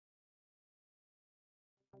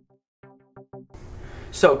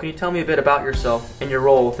So, can you tell me a bit about yourself and your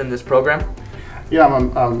role within this program? Yeah,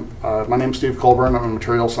 my name's Steve Colburn. I'm a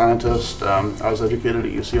material scientist. I was educated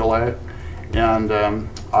at UCLA, and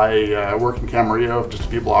I work in Camarillo, just a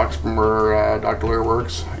few blocks from where Dr. Leir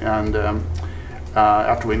works. And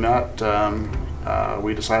after we met,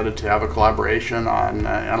 we decided to have a collaboration on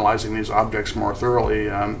analyzing these objects more thoroughly.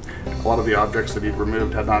 A lot of the objects that he'd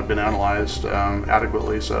removed had not been analyzed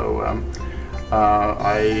adequately, so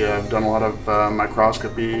I've done a lot of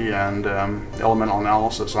microscopy and elemental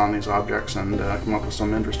analysis on these objects and come up with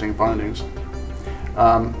some interesting findings.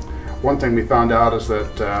 One thing we found out is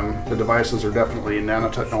that the devices are definitely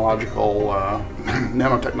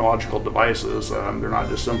nanotechnological devices. They're not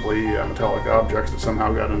just simply metallic objects that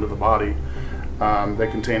somehow got into the body. They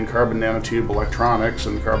contain carbon nanotube electronics,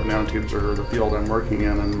 and carbon nanotubes are the field I'm working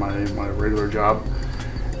in my regular job.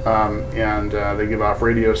 They give off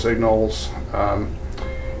radio signals,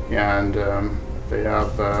 and they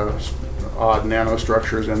have odd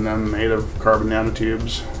nanostructures in them made of carbon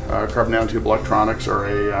nanotubes. Carbon nanotube electronics are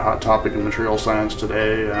a hot topic in material science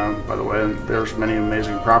today, by the way, and there's many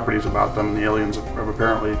amazing properties about them. The aliens have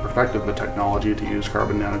apparently perfected the technology to use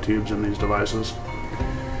carbon nanotubes in these devices.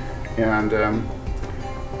 And there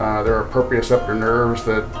are proprioceptor nerves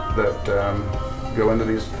that go into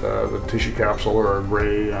these the tissue capsule or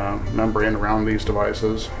gray membrane around these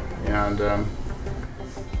devices. And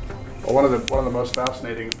one of the most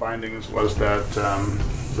fascinating findings was that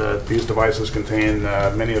that these devices contain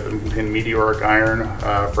many of them contain meteoric iron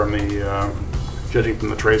judging from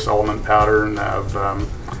the trace element pattern of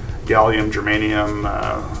gallium, germanium,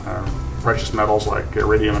 precious metals like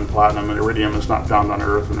iridium and platinum. And iridium is not found on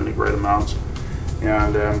Earth in any great amounts.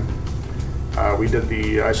 And we did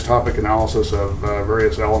the isotopic analysis of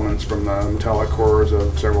various elements from the metallic cores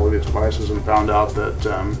of several of these devices and found out that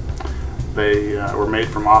they were made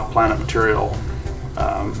from off-planet material,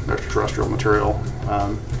 extraterrestrial material.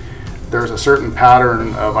 There's a certain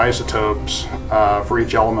pattern of isotopes for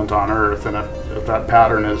each element on Earth, and if that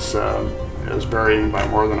pattern is varying by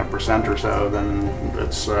more than 1% or so, then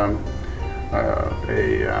it's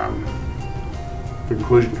the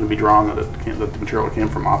conclusion can be drawn that the material came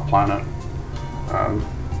from off-planet.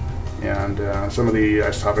 Some of the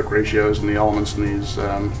isotopic ratios and the elements in these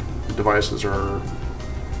devices are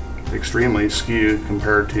extremely skewed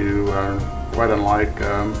compared to, quite unlike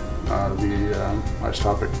the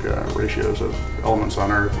isotopic ratios of elements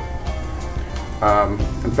on Earth.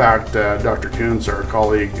 In fact, Dr. Kuntz, our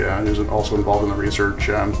colleague who's also involved in the research,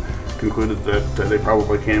 concluded that they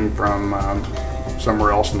probably came from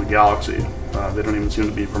somewhere else in the galaxy. They don't even seem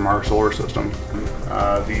to be from our solar system.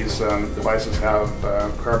 These devices have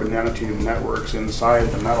carbon nanotube networks inside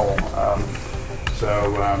the metal.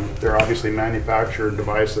 So they're obviously manufactured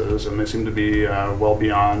devices, and they seem to be well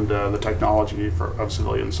beyond the technology of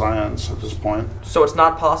civilian science at this point. So it's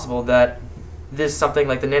not possible that something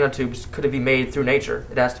like the nanotubes could be made through nature.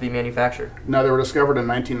 It has to be manufactured. No, they were discovered in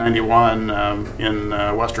 1991 in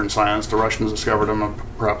Western science. The Russians discovered them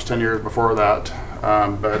perhaps 10 years before that,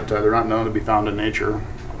 but they're not known to be found in nature,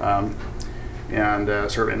 and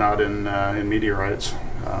certainly not in meteorites.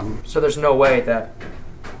 So there's no way that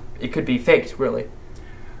it could be faked, really?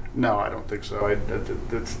 No, I don't think so.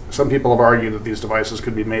 Some people have argued that these devices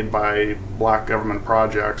could be made by black government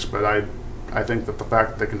projects, but I think that the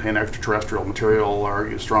fact that they contain extraterrestrial material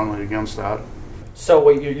argues strongly against that. So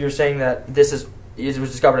you're saying that it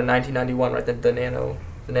was discovered in 1991, right? The nanotubes?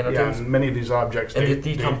 Yeah, and many of these objects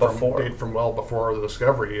date from well before the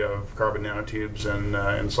discovery of carbon nanotubes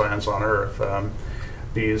in science on Earth.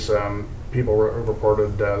 These people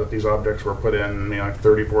reported that these objects were put in like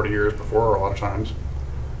 30, 40 years before a lot of times.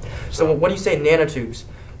 So when you say nanotubes,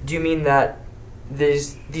 do you mean that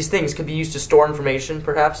these things could be used to store information,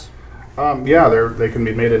 perhaps? Yeah, they can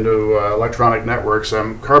be made into electronic networks.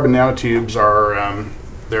 Carbon nanotubes are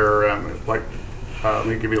let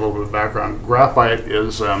me give you a little bit of background. Graphite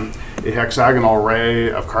is a hexagonal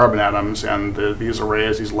array of carbon atoms, and these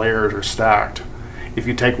layers are stacked. If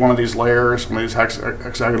you take one of these layers, one of these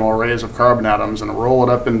hexagonal arrays of carbon atoms, and roll it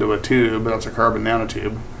up into a tube, that's a carbon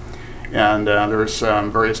nanotube. And there's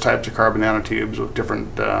various types of carbon nanotubes with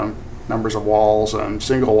different numbers of walls, and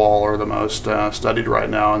single wall are the most studied right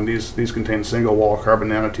now, and these contain single wall carbon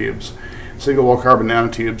nanotubes. Single wall carbon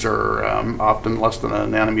nanotubes are often less than a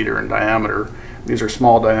nanometer in diameter. These are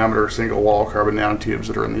small diameter single wall carbon nanotubes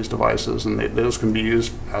that are in these devices, and those can be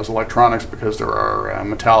used as electronics because there are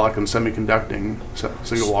metallic and semiconducting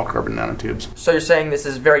single wall carbon nanotubes. So you're saying this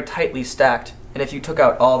is very tightly stacked, and if you took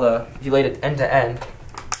out if you laid it end to end,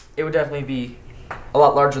 it would definitely be a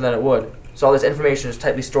lot larger than it would. So all this information is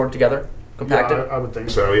tightly stored together? compacted? Yeah, I would think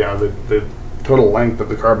so. Yeah, the total length of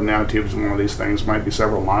the carbon nanotubes in one of these things might be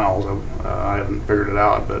several miles. I haven't figured it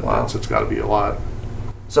out, but Wow. it's got to be a lot.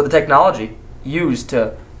 So the technology used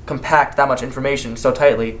to compact that much information so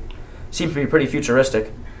tightly seems to be pretty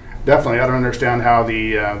futuristic. Definitely, I don't understand how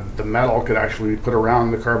the metal could actually be put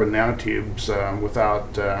around the carbon nanotubes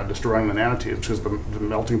without destroying the nanotubes, because the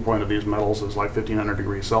melting point of these metals is like 1500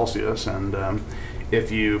 degrees Celsius, and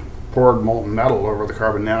if you poured molten metal over the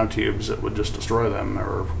carbon nanotubes, it would just destroy them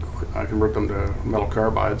or convert them to metal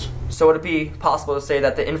carbides. So would it be possible to say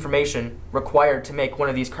that the information required to make one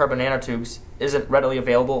of these carbon nanotubes isn't readily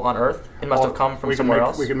available on Earth? It must have come from somewhere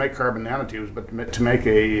else? We can make carbon nanotubes, but to make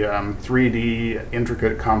a 3D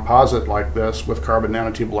intricate composite like this with carbon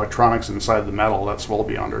nanotube electronics inside the metal, that's well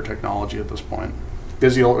beyond our technology at this point.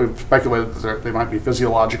 We've speculated that they might be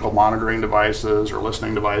physiological monitoring devices or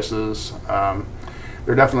listening devices.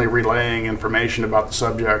 They're definitely relaying information about the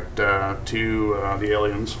subject to the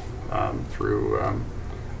aliens through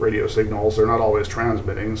radio signals. They're not always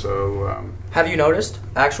transmitting, so... Have you noticed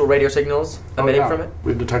actual radio signals emitting from it?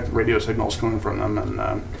 We've detected radio signals coming from them,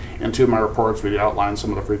 and in two of my reports we outlined some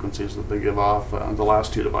of the frequencies that they give off. The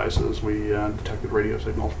last two devices we detected radio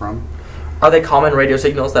signals from. Are they common radio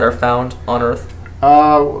signals that are found on Earth?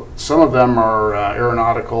 Some of them are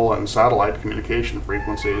aeronautical and satellite communication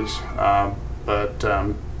frequencies, but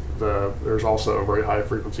there's also very high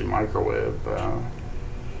frequency microwave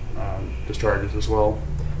discharges as well.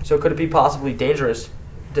 So could it be possibly dangerous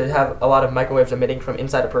to have a lot of microwaves emitting from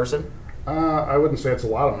inside a person? I wouldn't say it's a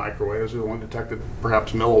lot of microwaves. We've only detected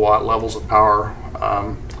perhaps milliwatt levels of power,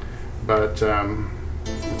 but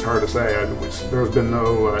it's hard to say. There's been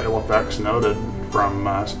no ill effects noted from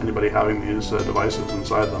anybody having these devices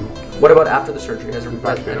inside them. What about after the surgery? Has there In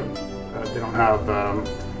fact, they don't have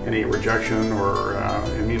any rejection or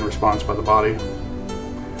immune response by the body.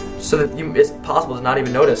 So that it's possible to not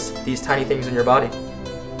even notice these tiny things in your body?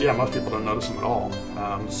 Yeah, most people don't notice them at all.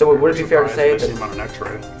 So would it be fair to say they see them on an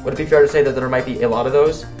X-ray? Would it be fair to say that there might be a lot of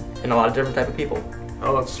those in a lot of different type of people?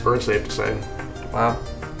 Oh, that's very safe to say. Wow.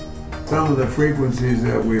 Some of the frequencies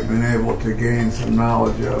that we've been able to gain some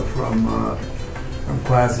knowledge of from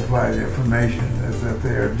classified information is that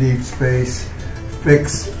they are deep space,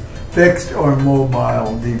 fixed or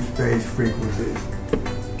mobile deep space frequencies.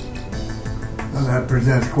 And that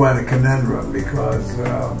presents quite a conundrum, because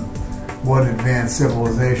what advanced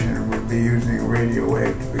civilization would be using a radio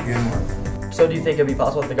wave to begin with? So do you think it would be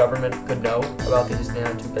possible that the government could know about these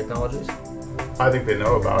nanotube technologies? I think they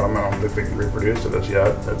know about them. I don't think they can reproduce it as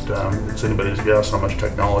yet, but it's anybody's guess how much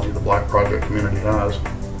technology the Black Project community has.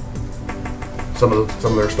 Some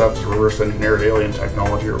of their stuff is reverse engineered alien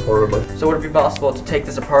technology, reportedly. So would it be possible to take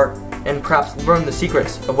this apart and perhaps learn the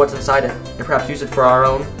secrets of what's inside it, and perhaps use it for our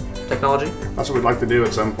own technology? That's what we'd like to do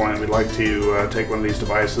at some point. We'd like to take one of these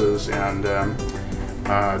devices and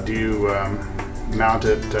mount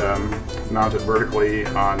it vertically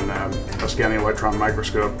on a scanning electron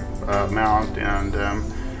microscope mount, and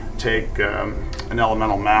take an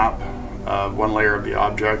elemental map of one layer of the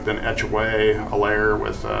object, then etch away a layer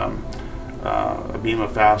with a beam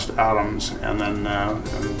of fast atoms, and then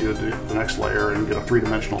do the next layer and get a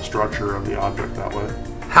three-dimensional structure of the object that way.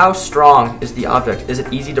 How strong is the object? Is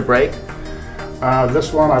it easy to break?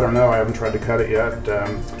 This one, I don't know. I haven't tried to cut it yet.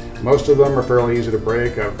 Most of them are fairly easy to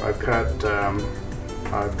break. I've cut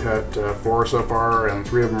 4 so far, and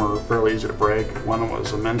 3 of them are fairly easy to break. One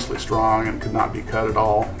was immensely strong and could not be cut at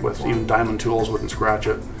all. With even diamond tools wouldn't scratch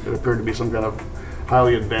it. It appeared to be some kind of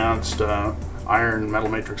highly advanced iron metal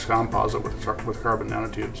matrix composite with carbon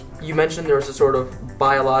nanotubes. You mentioned there was a sort of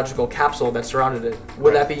biological capsule that surrounded it.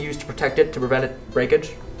 Would that be used to protect it, to prevent it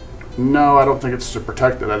breakage? No, I don't think it's to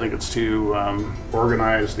protect it. I think it's to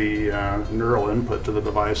organize the neural input to the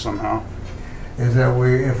device somehow. Is that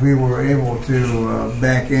if we were able to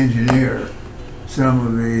back engineer some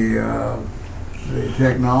of the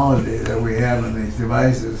technology that we have in these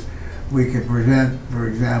devices, we could prevent, for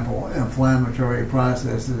example, inflammatory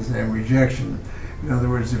processes and rejection. In other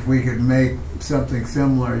words, if we could make something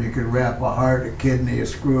similar, you could wrap a heart, a kidney, a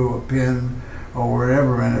screw, a pin, or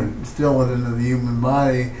whatever, and instill it into the human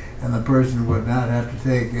body, and the person would not have to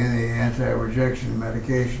take any anti-rejection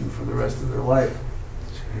medication for the rest of their life.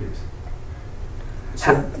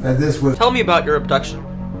 So this was. Tell me about your abduction.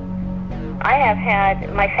 I have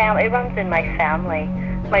had my family. It runs in my family.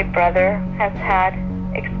 My brother has had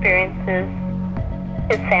experiences.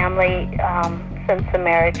 His family, since the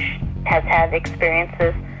marriage, has had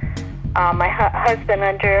experiences. My husband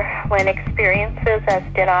underwent experiences, as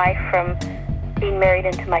did I, from being married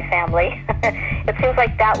into my family. It seems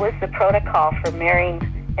like that was the protocol for marrying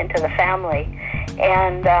into the family.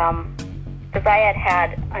 And because I had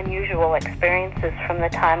had unusual experiences from the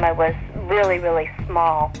time I was really, really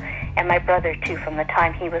small, and my brother too from the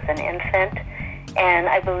time he was an infant. And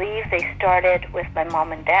I believe they started with my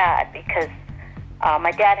mom and dad, because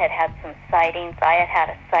my dad had had some sightings. I had had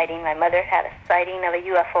a sighting. My mother had a sighting of a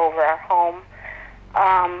UFO over our home.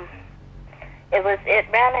 It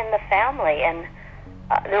ran in the family, and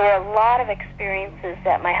there were a lot of experiences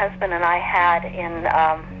that my husband and I had in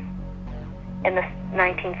the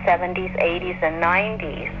 1970s, 80s, and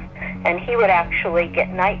 90s. And he would actually get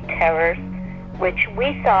night terrors, which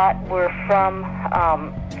we thought were from,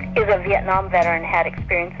 he was a Vietnam veteran, had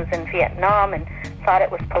experiences in Vietnam, and thought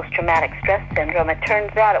it was post-traumatic stress syndrome. It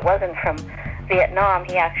turns out it wasn't from Vietnam.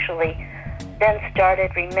 He actually then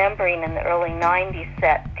started remembering in the early 90s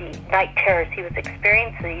that the night terrors he was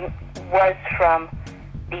experiencing was from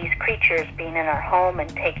these creatures being in our home and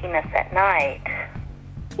taking us at night.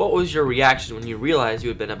 What was your reaction when you realized you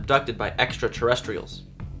had been abducted by extraterrestrials?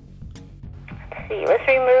 Let's see, it was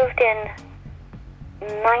removed in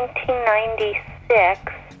 1996,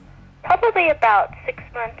 probably about 6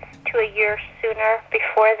 months to a year sooner.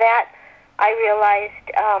 Before that, I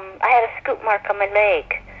realized I had a scoop mark on my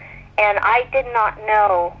leg, and I did not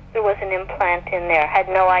know there was an implant in there. Had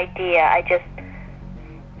no idea. I just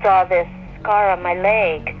saw this scar on my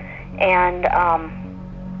leg and on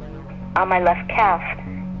my left calf.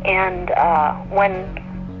 And when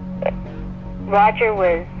Roger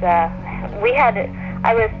was,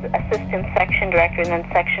 I was assistant section director and then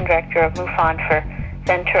section director of MUFON for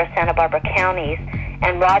Ventura, Santa Barbara counties,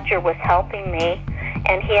 and Roger was helping me,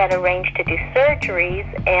 and he had arranged to do surgeries,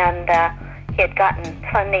 and he had gotten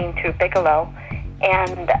funding through Bigelow,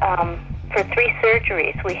 and for 3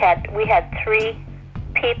 surgeries, we had 3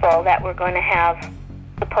 people that were going to have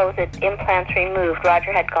supposed implants removed.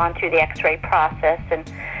 Roger had gone through the x-ray process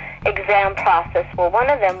and exam process. Well, one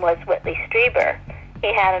of them was Whitley Strieber.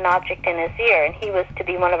 He had an object in his ear, and he was to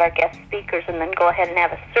be one of our guest speakers and then go ahead and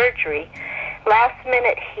have a surgery. Last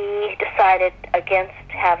minute, he decided against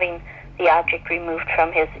having the object removed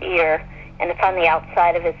from his ear, and it's on the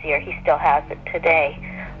outside of his ear. He still has it today.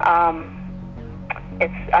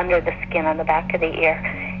 It's under the skin on the back of the ear.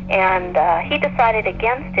 And he decided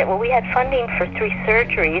against it. Well, we had funding for 3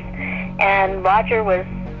 surgeries, and Roger was,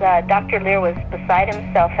 Dr. Leir was beside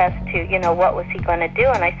himself as to, what was he going to do?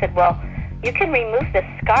 And I said, well, you can remove this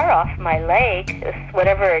scar off my leg,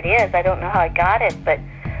 whatever it is. I don't know how I got it, but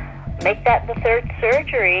make that the 3rd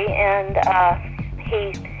surgery. And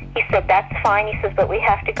he said, that's fine. He says, but we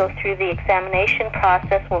have to go through the examination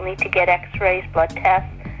process. We'll need to get x-rays, blood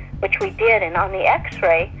tests, which we did. And on the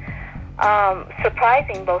x-ray,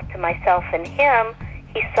 surprising both to myself and him,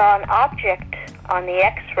 he saw an object on the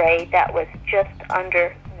x-ray that was just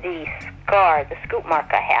under the scar, the scoop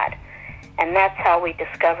mark I had. And that's how we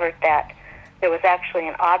discovered that there was actually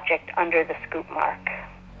an object under the scoop mark.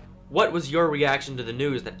 What was your reaction to the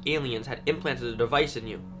news that aliens had implanted a device in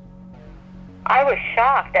you? I was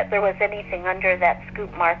shocked that there was anything under that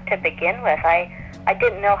scoop mark to begin with. I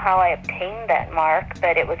didn't know how I obtained that mark,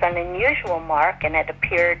 but it was an unusual mark, and it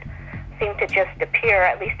seemed to just appear.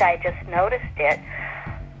 At least I just noticed it.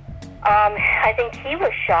 I think he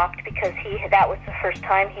was shocked because that was the first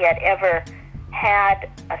time he had ever had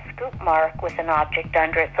a scoop mark with an object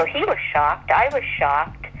under it. So he was shocked. I was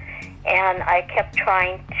shocked. And I kept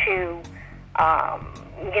trying to,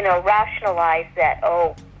 rationalize that,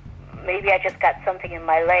 oh, maybe I just got something in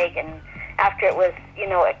my leg. And after it was,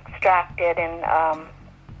 extracted and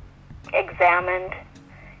examined,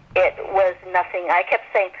 it was nothing. I kept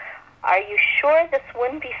saying, are you sure this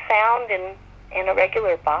wouldn't be found in a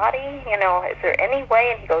regular body? Is there any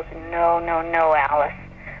way? And he goes, no, Alice.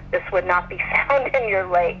 This would not be found in your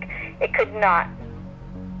leg. It could not,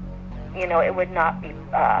 it would not be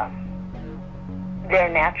there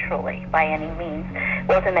naturally by any means. It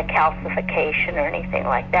wasn't a calcification or anything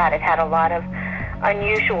like that. It had a lot of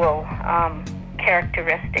unusual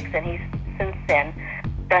characteristics, and he's since then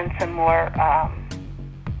done some more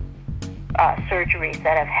surgeries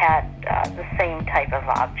that have had the same type of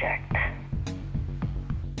object.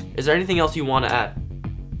 Is there anything else you want to add?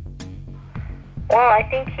 Well, I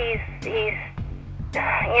think he's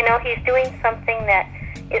doing something that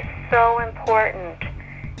is so important,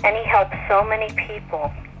 and he helps so many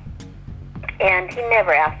people, and he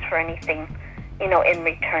never asks for anything, in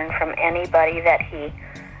return from anybody that he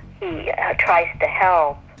tries to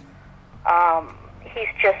help. He's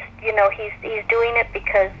just, he's doing it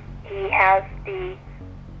because he has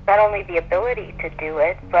not only the ability to do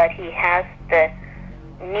it, but he has the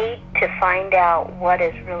need to find out what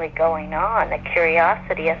is really going on, the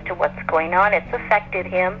curiosity as to what's going on. It's affected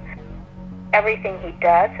him. everything he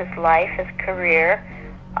does, his life, his career.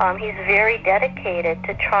 He's very dedicated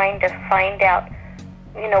to trying to find out,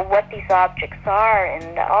 what these objects are,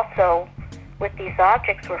 and also with these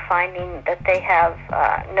objects we're finding that they have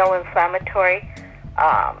no inflammatory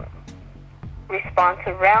response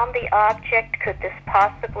around the object. Could this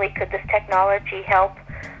technology help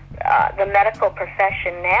the medical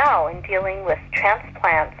profession now in dealing with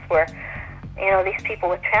transplants where, these people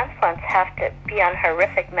with transplants have to be on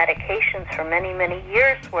horrific medications for many, many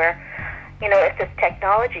years where, if this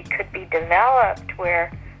technology could be developed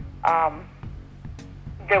where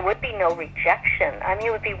there would be no rejection. I mean,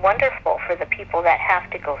 it would be wonderful for the people that have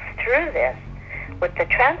to go through this with the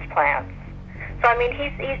transplants. So, I mean,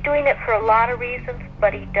 he's doing it for a lot of reasons,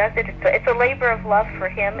 but he does it. It's a labor of love for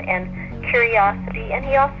him and curiosity, and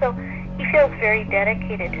he feels very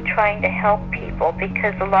dedicated to trying to help people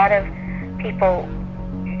because a lot of people,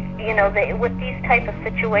 with these type of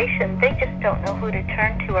situations, they just don't know who to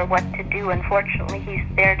turn to or what to do. Unfortunately, he's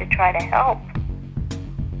there to try to help.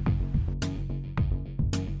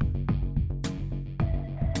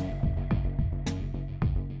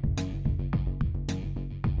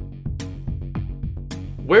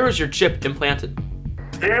 Where is your chip implanted?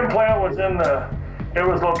 The implant was it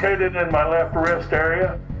was located in my left wrist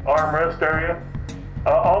area, arm wrist area,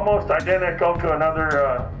 almost identical to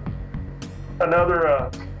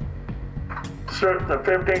the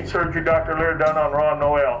 15th surgery Dr. Leir done on Ron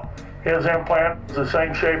Noel. His implant is the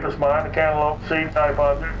same shape as mine, a cantaloupe seed type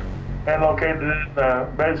object, and located in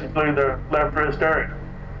basically the left wrist area.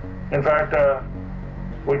 In fact,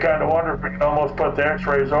 we kind of wonder if we could almost put the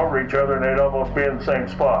x-rays over each other and they'd almost be in the same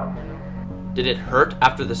spot. Did it hurt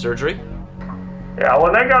after the surgery? Yeah,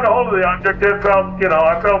 when they got a hold of the object, I felt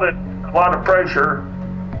it a lot of pressure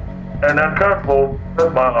and uncomfortable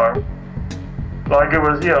with my arm. Like it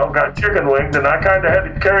was, got chicken winged, and I kind of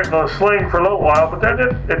had to carry it in a sling for a little while, but then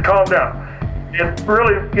it calmed down. It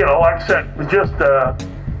really, like I said, it was just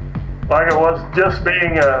like it was just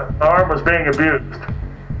the arm was being abused.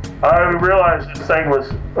 I realized this thing was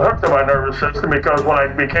hooked to my nervous system because when I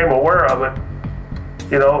became aware of it,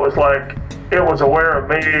 it was like it was aware of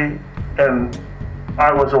me and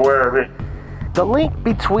I was aware of it. The link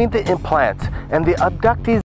between the implant and the abductees